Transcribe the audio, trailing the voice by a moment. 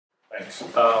Thanks.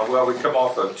 Well, we come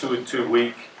off a 2-2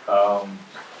 week.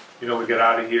 You know, we got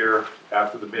out of here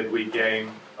after the midweek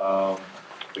game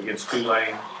against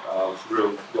Tulane. I was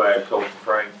real glad Coach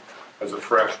Frank, as a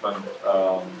freshman,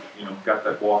 you know, got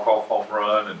that walk-off home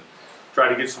run and tried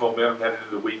to get some momentum heading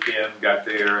into the weekend. Got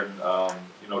there and,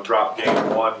 you know, dropped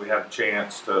game one. We had a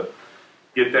chance to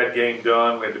get that game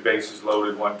done. We had the bases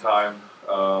loaded one time,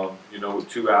 you know, with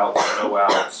 2 outs, no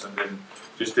outs, and then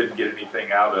just didn't get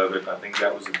anything out of it. I think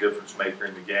that was the difference maker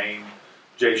in the game.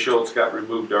 Jay Schultz got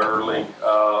removed early,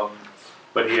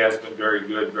 but he has been very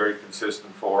good, very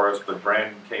consistent for us. But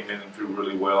Brandon came in and threw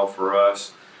really well for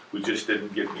us. We just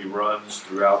didn't get any runs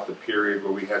throughout the period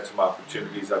where we had some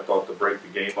opportunities, I thought, to break the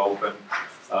game open.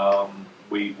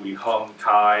 We hung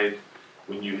tied.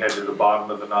 When you head to the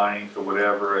bottom of the ninth or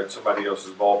whatever at somebody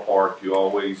else's ballpark, you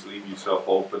always leave yourself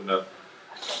open to,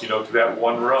 you know, to that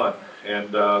one run. And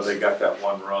they got that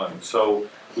one run. So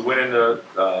we went into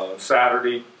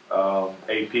Saturday.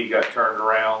 AP got turned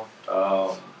around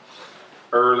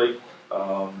early.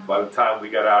 By the time we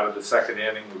got out of the second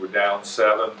inning, we were down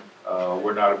 7.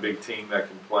 We're not a big team that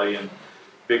can play in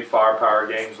big firepower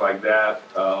games like that.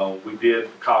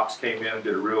 Cox came in and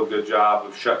did a real good job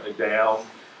of shutting it down.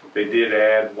 They did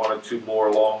add 1 or 2 more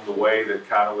along the way that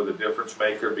kind of were the difference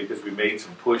maker because we made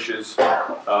some pushes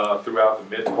throughout the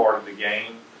mid part of the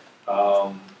game.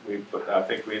 I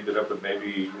think we ended up with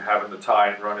maybe having the tie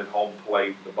and run at home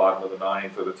plate in the bottom of the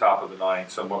ninth or the top of the ninth,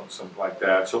 something like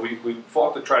that. So we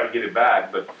fought to try to get it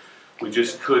back, but we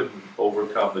just couldn't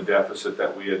overcome the deficit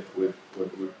that we had would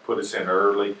put us in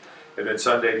early. And then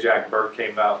Sunday, Jack Burke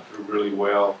came out and threw really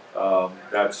well.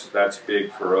 That's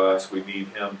big for us. We need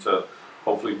him to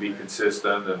hopefully be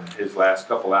consistent, and his last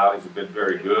couple outings have been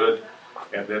very good.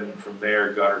 And then from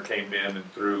there, Gunner came in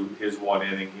and threw his 1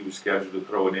 inning. He was scheduled to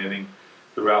throw an inning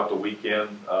throughout the weekend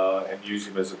and use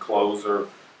him as a closer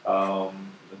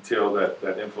until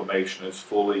that inflammation is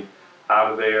fully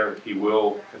out of there. He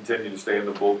will continue to stay in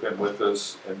the bullpen with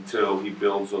us until he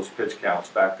builds those pitch counts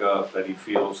back up that he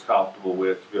feels comfortable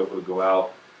with to be able to go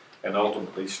out and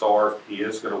ultimately start. He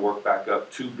is going to work back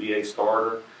up to be a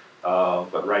starter.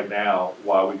 But right now,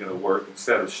 while we're going to work,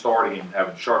 instead of starting him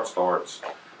having short starts,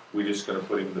 we're just going to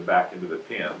put him in the back into the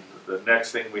pen. The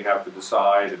next thing we have to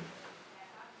decide, and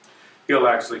he'll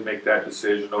actually make that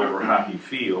decision over how he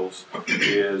feels,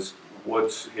 is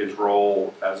what's his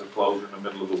role as a closer in the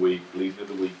middle of the week, leading to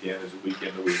the weekend, as a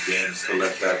weekend to weekends, to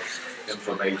let that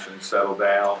inflammation settle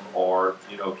down, or,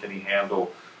 you know, can he handle,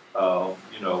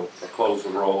 you know, a closer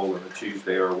role in a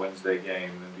Tuesday or a Wednesday game,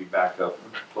 and then be back up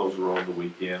and close the role in the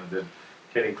weekend, and then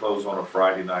can he close on a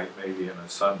Friday night, maybe in a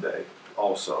Sunday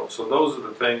also. So those are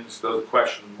the things, those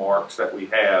question marks that we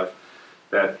have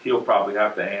that he'll probably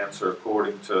have to answer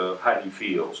according to how he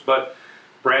feels. But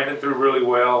Brandon threw really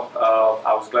well.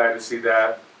 I was glad to see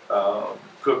that.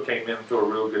 Cook came in and threw a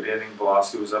real good inning.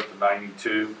 Velocity was up to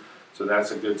 92, so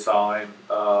that's a good sign.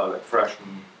 That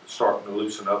freshman starting to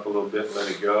loosen up a little bit and let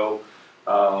it go.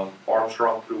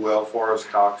 Armstrong threw well for us.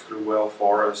 Cox threw well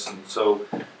for us. And so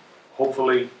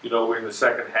hopefully, you know, we're in the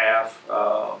second half,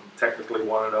 technically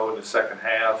 1-0 in the second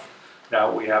half. Now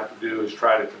what we have to do is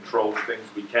try to control the things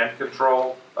we can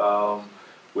control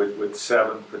with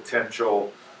 7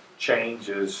 potential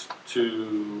changes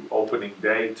to opening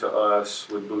day to us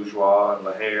with Bourgeois and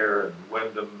LaHare and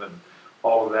Wyndham and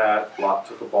all of that. Lott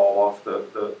took the ball off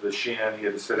the shin. He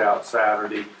had to sit out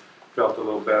Saturday. Felt a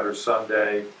little better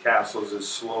Sunday. Castles is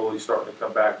slowly starting to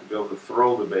come back to be able to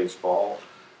throw the baseball.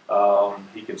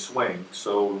 He can swing,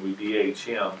 so when we DH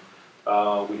him,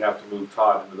 we have to move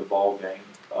Todd into the ball game.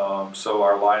 So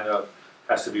our lineup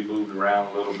has to be moved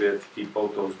around a little bit to keep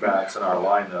both those bats in our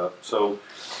lineup. So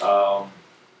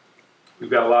we've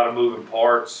got a lot of moving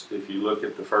parts. If you look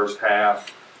at the first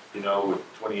half, you know,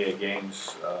 with 28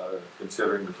 games,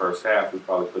 considering the first half, we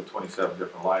probably put 27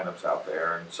 different lineups out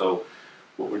there. And so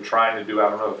what we're trying to do, I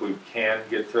don't know if we can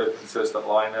get to a consistent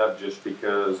lineup just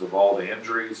because of all the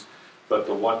injuries, but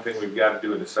the one thing we've got to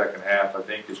do in the second half, I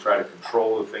think, is try to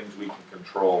control the things we can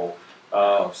control.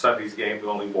 Sunday's game, we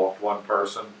only walked 1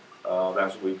 person.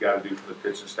 That's what we've got to do from the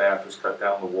pitching staff, is cut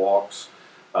down the walks.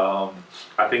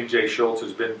 I think Jay Schultz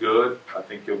has been good. I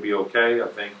think he'll be okay. I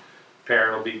think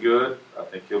Perrin will be good. I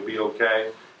think he'll be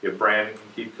okay. If Brandon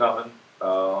can keep coming,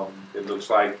 it looks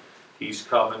like he's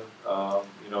coming.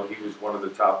 You know, he was one of the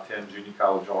top 10 junior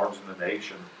college arms in the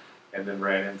nation, and then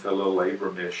ran into a little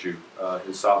labrum issue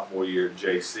his sophomore year at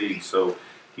JC. So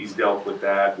he's dealt with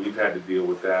that. We've had to deal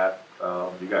with that.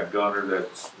 You got Gunner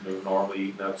that's, you know, normally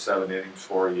eating up 7 innings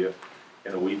for you.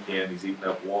 In a weekend, he's eating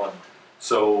up 1.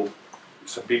 So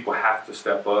some people have to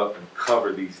step up and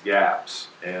cover these gaps.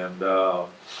 And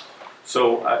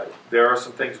So there are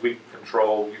some things we can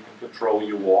control. You can control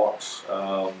your walks.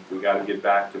 We got to get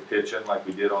back to pitching like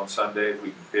we did on Sunday. If we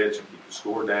can pitch and keep the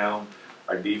score down.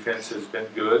 Our defense has been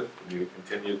good. We need to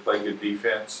continue to play good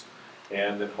defense,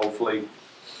 and then hopefully,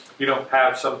 you know,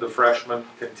 have some of the freshmen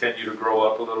continue to grow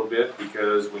up a little bit,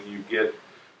 because when you get,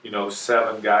 you know,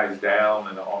 7 guys down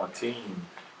and on a team,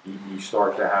 you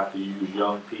start to have to use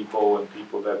young people and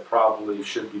people that probably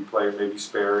should be playing maybe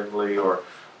sparingly or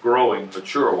growing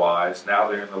mature-wise. Now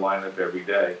they're in the lineup every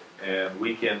day, and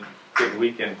weekend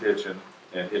pitching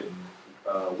and hitting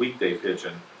weekday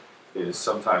pitching is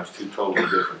sometimes 2 totally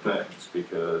different things,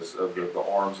 because of the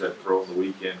arms that throw in the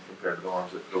weekend compared to the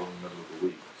arms that throw in the middle of the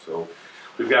week. So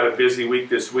we've got a busy week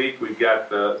this week. We've got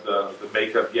the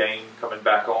makeup game coming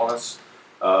back on us.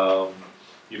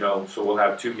 You know, so we'll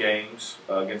have 2 games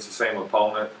against the same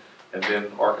opponent, and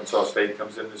then Arkansas State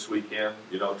comes in this weekend.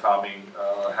 You know, Tommy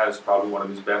has probably one of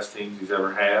his best teams he's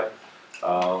ever had.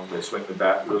 They swing the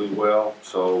bat really well,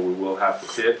 so we will have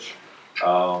to pitch.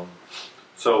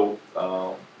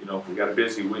 You know, we got a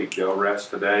busy week. They'll rest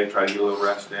today, try to get a little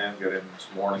rest in, get in this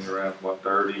morning around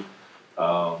 1:30.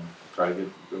 Try to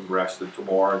get them rested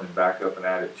tomorrow, and then back up and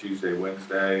at it Tuesday,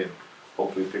 Wednesday, and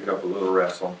hopefully pick up a little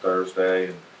rest on Thursday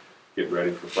and get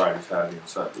ready for Friday, Saturday, and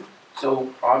Sunday.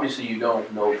 So obviously you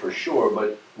don't know for sure,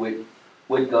 but with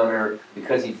Gunner,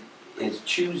 because is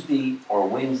Tuesday or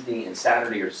Wednesday and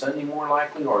Saturday or Sunday more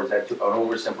likely, or is that an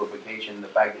oversimplification? The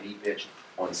fact that he pitched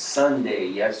on Sunday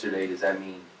yesterday, does that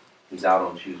mean he's out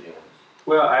on Tuesday?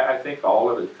 Well, I think all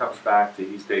of it comes back to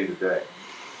he's day to day.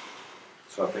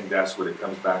 So I think that's what it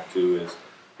comes back to is,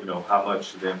 you know, how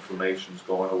much the inflammation's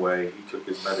going away. He took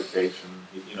his medication.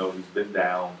 You know, he's been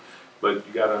down. But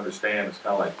you got to understand, it's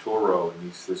kind of like Toro in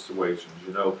these situations.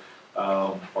 You know,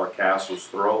 our Castle's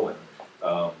throwing.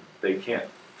 They can't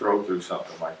throw through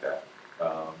something like that.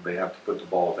 They have to put the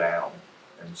ball down.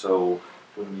 And so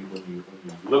when you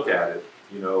look at it,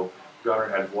 you know, Gunner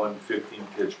had 1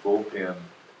 15-pitch bullpen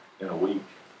in a week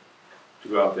to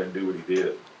go out there and do what he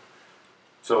did.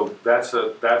 So that's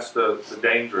the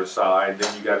dangerous side.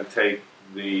 Then you got to take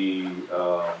the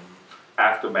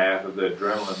aftermath of the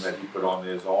adrenaline that he put on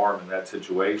his arm in that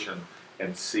situation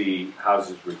and see how's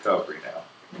his recovery now.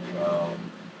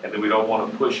 And then we don't want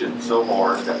to push it so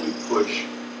hard that we push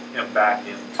him back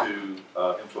into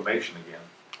inflammation again,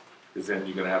 because then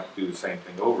you're going to have to do the same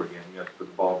thing over again. You have to put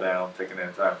the ball down, take an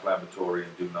anti-inflammatory,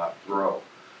 and do not throw.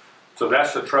 So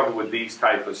that's the trouble with these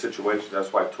type of situations.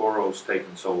 That's why Toro's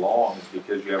taking so long, is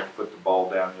because you have to put the ball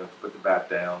down, you have to put the bat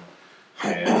down,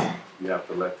 and you have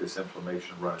to let this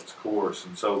inflammation run its course.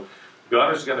 And so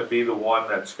Gunner's going to be the one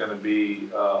that's going to be,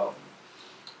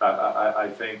 I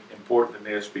think, important in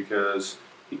this, because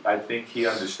I think he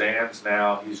understands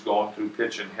now. He's gone through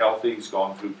pitching healthy, he's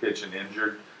gone through pitching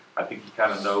injured. I think he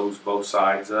kind of knows both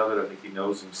sides of it. I think he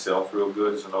knows himself real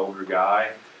good as an older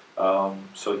guy.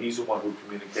 So he's the one who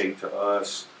communicated to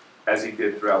us, as he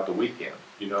did throughout the weekend.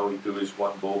 You know, he threw his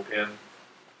 1 bullpen,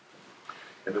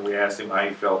 and then we asked him how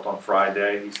he felt on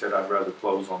Friday. He said, I'd rather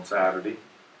close on Saturday.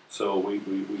 So we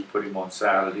put him on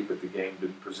Saturday, but the game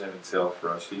didn't present itself for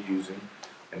us to use him.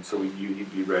 And so we knew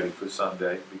he'd be ready for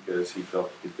Sunday because he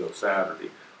felt he could go Saturday.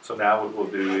 So now what we'll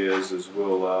do is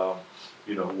we'll,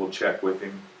 you know, we'll check with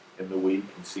him in the week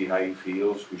and see how he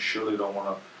feels. We surely don't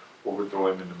want to overthrow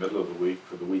him in the middle of the week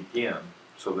for the weekend.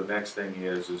 So the next thing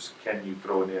is can you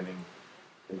throw an inning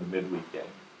in the midweek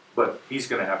game? But he's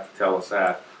going to have to tell us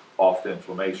that off the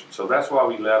inflammation. So that's why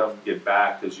we let him get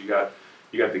back, because you got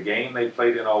the game they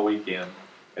played in all weekend,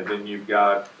 and then you've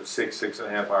got a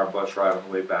 6.5 hour bus ride on the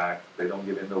way back. They don't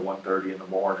get into 1:30 in the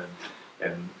morning,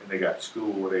 and they got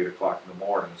school at 8 o'clock in the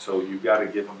morning. So you've got to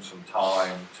give them some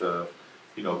time to,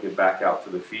 you know, get back out to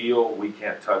the field. We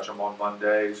can't touch them on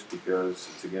Mondays because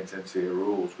it's against NCAA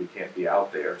rules. We can't be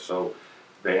out there. So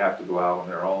they have to go out on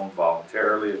their own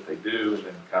voluntarily if they do, and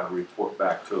then kind of report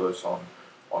back to us on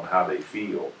how they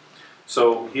feel.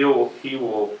 So he will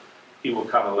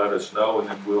kind of let us know, and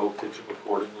then we'll pitch him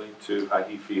accordingly to how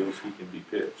he feels he can be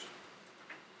pitched.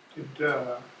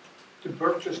 Did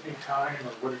Burke just need time,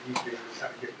 or what did he do to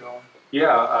kind of get going?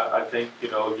 Yeah, I think,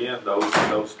 you know, again,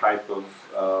 those type of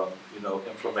you know,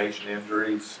 inflammation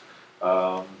injuries,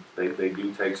 they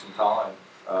do take some time,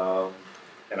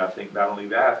 and I think not only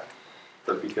that,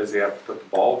 but because they have to put the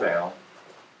ball down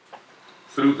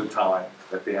through the time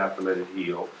that they have to let it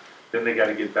heal, then they got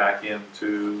to get back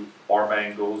into arm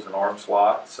angles and arm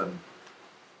slots and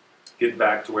get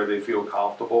back to where they feel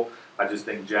comfortable. I just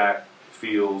think Jack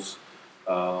feels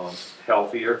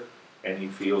healthier, and he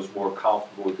feels more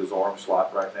comfortable with his arm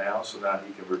slot right now, so now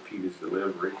he can repeat his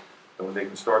delivery. And when they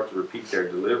can start to repeat their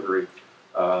delivery,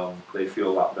 they feel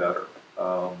a lot better.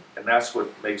 And that's what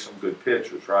makes them good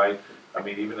pitchers, right? I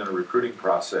mean, even in a recruiting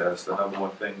process, the number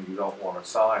one thing you don't want to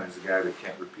sign is a guy that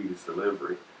can't repeat his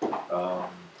delivery,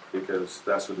 because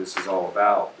that's what this is all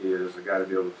about, is a guy to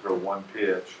be able to throw one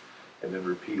pitch and then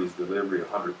repeat his delivery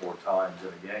 100 more times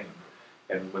in a game.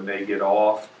 And when they get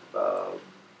off,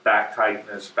 back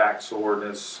tightness, back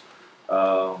soreness,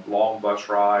 long bus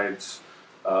rides,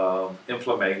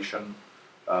 inflammation,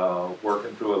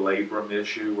 working through a labrum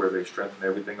issue where they strengthen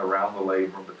everything around the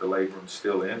labrum, but the labrum's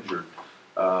still injured.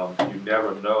 You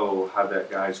never know how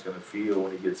that guy's going to feel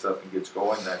when he gets up and gets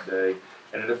going that day,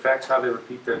 and it affects how they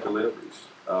repeat their deliveries.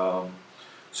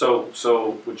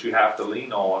 So what you have to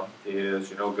lean on is,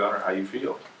 Gunner, how you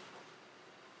feel.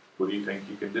 What do you think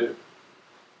you can do?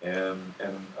 And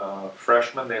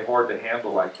freshmen, they're hard to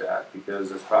handle like that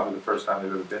because it's probably the first time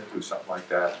they've ever been through something like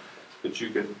that. But you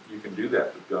can do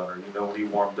that with Gunner. When he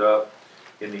warmed up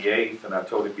in the 8th, and I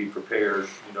told him be prepared.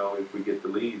 If we get the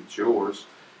lead, it's yours.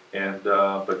 And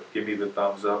but give me the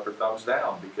thumbs up or thumbs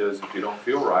down, because if you don't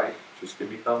feel right, just give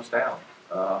me thumbs down.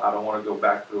 I don't want to go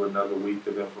back through another week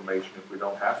of information if we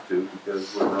don't have to,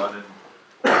 because we're running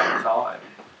out of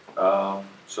time.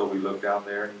 So we look down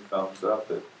there and he thumbs up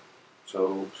it.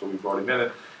 So we brought him in.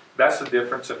 And that's the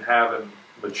difference in having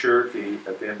maturity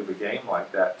at the end of a game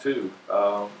like that too.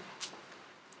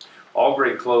 All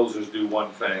great closers do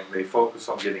one thing: they focus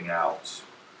on getting outs.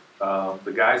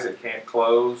 The guys that can't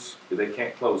close, they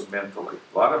can't close mentally.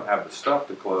 A lot of them have the stuff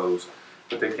to close,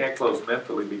 but they can't close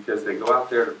mentally because they go out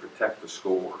there to protect the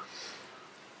score.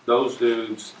 Those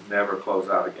dudes never close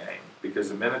out a game, because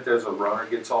the minute there's a runner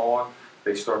gets on,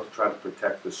 they start to try to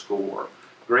protect the score.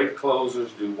 Great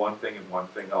closers do one thing and one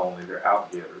thing only: they're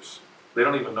out-getters. They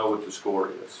don't even know what the score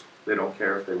is. They don't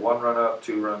care if they 1 run up,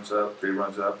 2 runs up, 3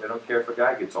 runs up. They don't care if a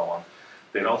guy gets on.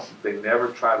 They never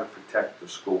try to protect the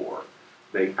score.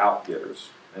 They out-getters.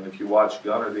 And if you watch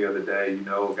Gunner the other day,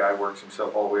 a guy works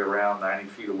himself all the way around, 90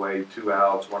 feet away, 2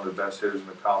 outs, one of the best hitters in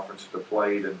the conference at the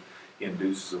plate, and he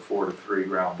induces a 4-3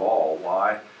 ground ball.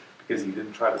 Why? Because he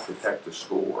didn't try to protect the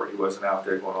score. He wasn't out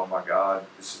there going, oh my God,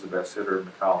 this is the best hitter in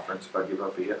the conference. If I give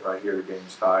up a hit right here, the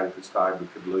game's tied. If it's tied, we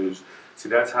could lose. See,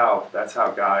 that's how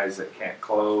guys that can't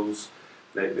close,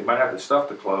 they might have the stuff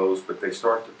to close, but they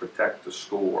start to protect the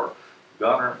score.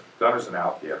 Gunner's an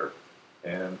out-getter,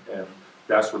 and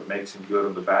that's what makes him good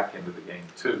on the back end of the game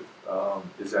too,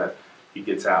 is that he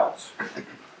gets outs.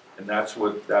 And that's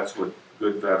what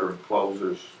good veteran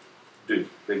closers do.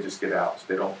 They just get outs.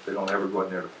 They don't ever go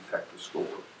in there to protect the score.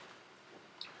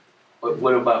 But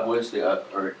what about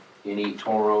or any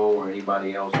Toro or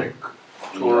anybody else that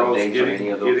Toro's any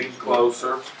of those? getting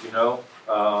closer,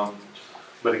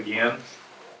 but again,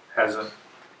 hasn't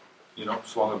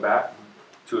swung a bat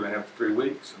in 2.5 to 3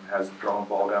 weeks and hasn't thrown a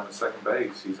ball down to second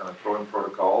base. He's on a throwing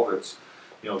protocol that's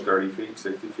 30 feet,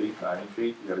 60 feet, 90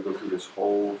 feet. You got to go through this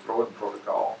whole throwing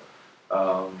protocol.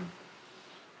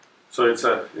 So it's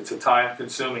a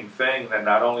time-consuming thing that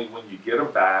not only when you get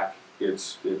them back,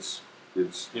 it's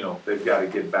they've got to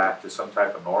get back to some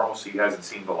type of normalcy. He hasn't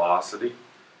seen velocity.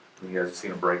 He hasn't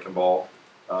seen a breaking ball.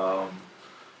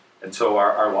 And so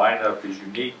our lineup is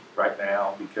unique right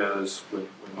now, because when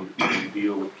you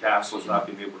deal with Castle's not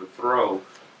being able to throw,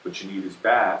 but you need his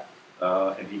bat,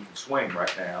 and he can swing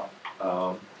right now.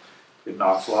 It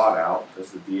knocks Lott out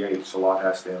as the DH, so Lott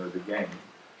has to enter the game.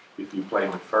 If you play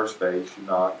him at first base, you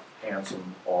knock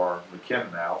Hanson or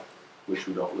McKinnon out, which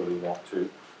we don't really want to.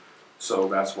 So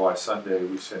that's why Sunday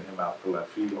we sent him out to left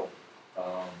field,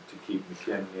 to keep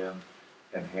McKinnon in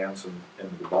and Hanson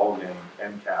into the ball game,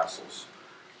 and Castles.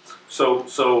 So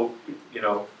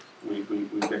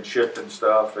we've been shifting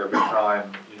stuff every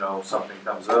time something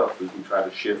comes up. We try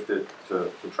to shift it to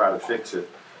try to fix it.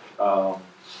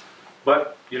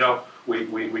 But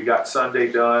we got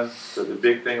Sunday done. So the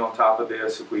big thing on top of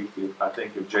this, I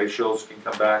think if Jay Schultz can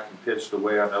come back and pitch the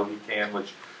way I know he can,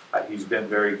 which he's been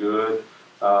very good.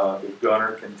 If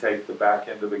Gunner can take the back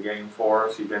end of the game for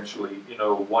us, eventually,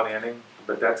 1 inning.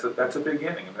 But that's a big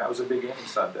inning. I mean, that was a big inning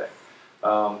Sunday.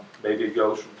 Maybe it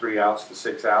goes from 3 outs to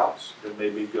 6 outs. Then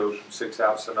maybe it goes from 6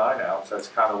 outs to 9 outs. That's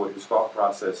kind of what his thought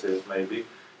process is. Maybe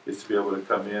is to be able to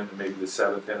come in and maybe the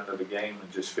 7th inning of the game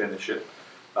and just finish it,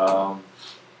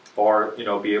 or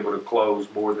be able to close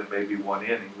more than maybe 1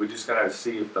 inning. We just gotta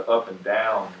see if the up and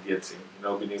down gets him.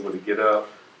 Being able to get up,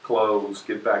 close,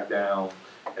 get back down,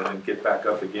 and then get back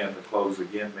up again to close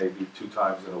again, maybe 2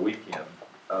 times in a weekend.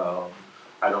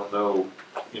 I don't know.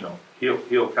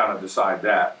 He'll kind of decide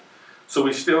that. So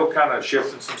we still kind of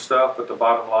shifting some stuff, but the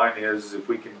bottom line is if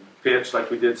we can pitch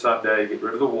like we did Sunday, get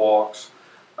rid of the walks.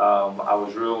 I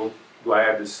was real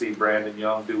glad to see Brandon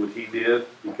Young do what he did,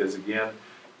 because again,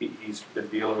 He's been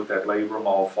dealing with that labrum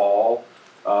all fall.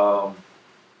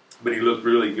 But he looked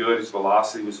really good. His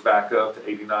velocity was back up to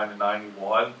 89 to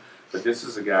 91. But this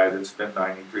is a guy that's been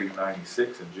 93 to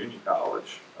 96 in junior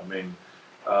college. I mean,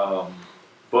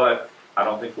 but I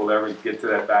don't think we'll ever get to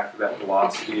that back to that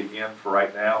velocity again for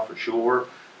right now, for sure.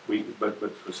 But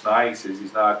what's nice is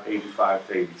he's not 85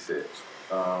 to 86.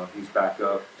 He's back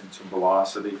up in some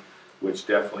velocity, which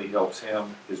definitely helps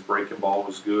him. His breaking ball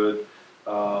was good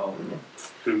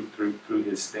through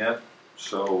his stint,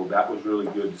 so that was really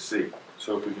good to see.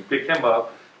 So if we can pick him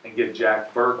up and get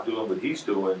Jack Burke doing what he's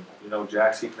doing, you know,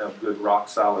 Jack's eating up good, rock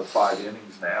solid 5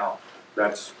 innings now.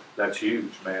 That's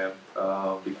huge, man.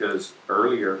 Because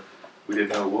earlier we didn't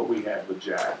know what we had with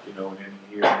Jack. You know, an inning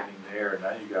here, an inning there, and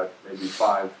now you got maybe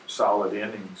 5 solid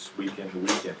innings weekend to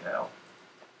weekend now.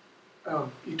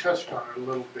 You touched on it a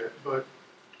little bit, but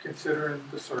considering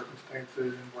the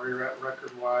circumstances and where you're at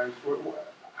record-wise,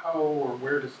 how or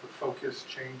where does the focus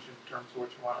change in terms of what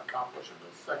you want to accomplish in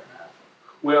the second half?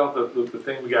 Well, the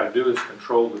thing we got to do is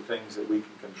control the things that we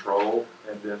can control,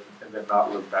 and then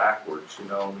not look backwards. You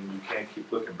know, I mean, you can't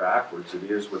keep looking backwards. It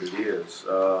is what it is.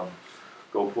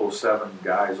 Go pull 7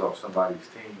 guys off somebody's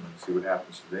team and see what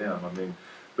happens to them. I mean,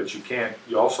 but you can't.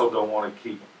 You also don't want to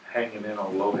keep hanging in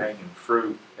on low-hanging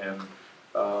fruit and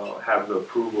have the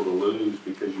approval to lose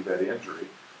because you've had injury.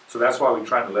 So that's why we're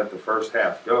trying to let the first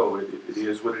half go. It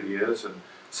is what it is, and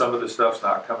some of the stuff's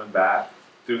not coming back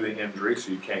through the injury,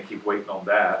 so you can't keep waiting on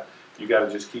that. You got to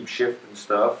just keep shifting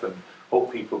stuff and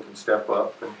hope people can step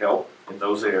up and help in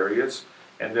those areas.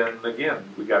 And then again,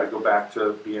 we got to go back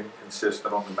to being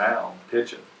consistent on the mound,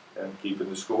 pitching, and keeping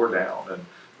the score down and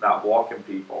not walking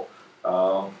people.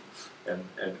 And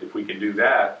if we can do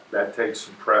that, that takes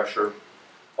some pressure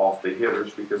off the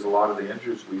hitters, because a lot of the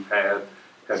injuries we've had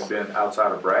has been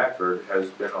outside of Bradford, has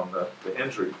been on the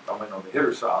injury, I mean on the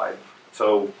hitter side.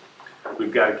 So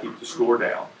we've got to keep the score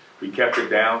down. We kept it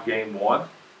down game 1,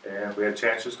 and we had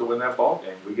chances to win that ball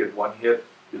game. We get 1 hit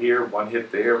here, 1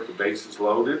 hit there with the bases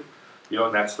loaded. You know,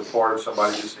 and that's the part of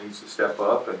somebody just needs to step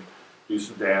up and do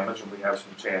some damage, and we have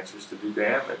some chances to do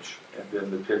damage. And then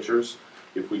the pitchers,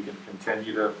 if we can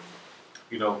continue to,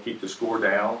 you know, keep the score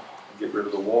down and get rid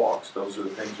of the walks, those are the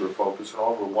things we're focusing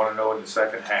on. We want to know in the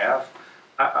second half.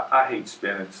 I hate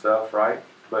spinning stuff, right?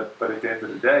 But at the end of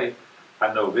the day,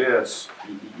 I know this,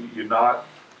 you're not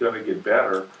going to get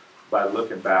better by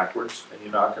looking backwards, and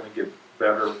you're not going to get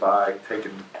better by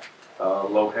taking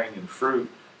low-hanging fruit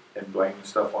and blaming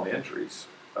stuff on injuries.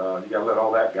 You got to let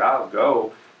all that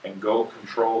go and go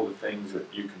control the things that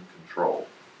you can control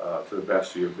to the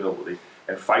best of your ability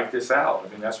and fight this out.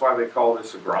 I mean, that's why they call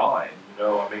this a grind. You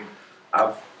know, I mean,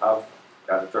 I've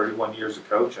got 31 years of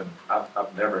coaching.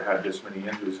 I've never had this many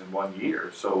injuries in 1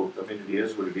 year. So, I mean, it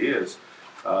is what it is.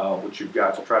 What you've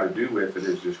got to try to do with it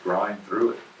is just grind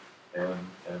through it.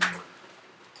 And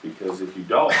because if you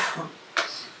don't,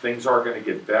 things aren't going to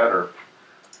get better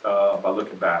by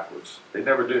looking backwards. They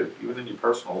never do, even in your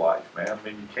personal life, man. I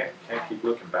mean, you can't keep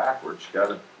looking backwards. You got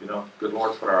to, you know, good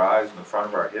Lord put our eyes in the front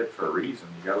of our head for a reason.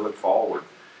 You got to look forward.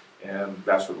 And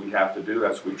that's what we have to do.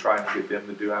 That's what we're trying to get them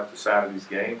to do after Saturday's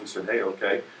game. We said, hey,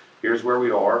 okay, here's where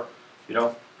we are, you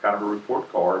know, kind of a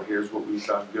report card. Here's what we've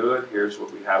done good. Here's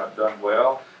what we haven't done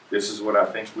well. This is what I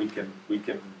think we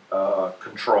can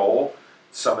control.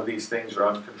 Some of these things are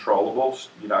uncontrollables.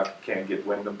 You can't get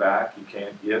Wyndham back. You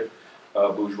can't get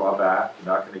Bourgeois back.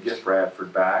 You're not going to get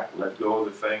Bradford back. Let go of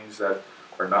the things that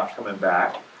are not coming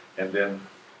back, and then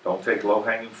don't take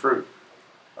low-hanging fruit.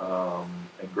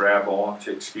 And grab on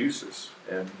to excuses,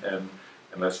 and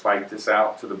let's fight this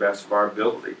out to the best of our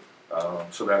ability.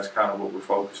 So that's kind of what we're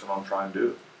focusing on trying to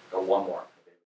do. One more.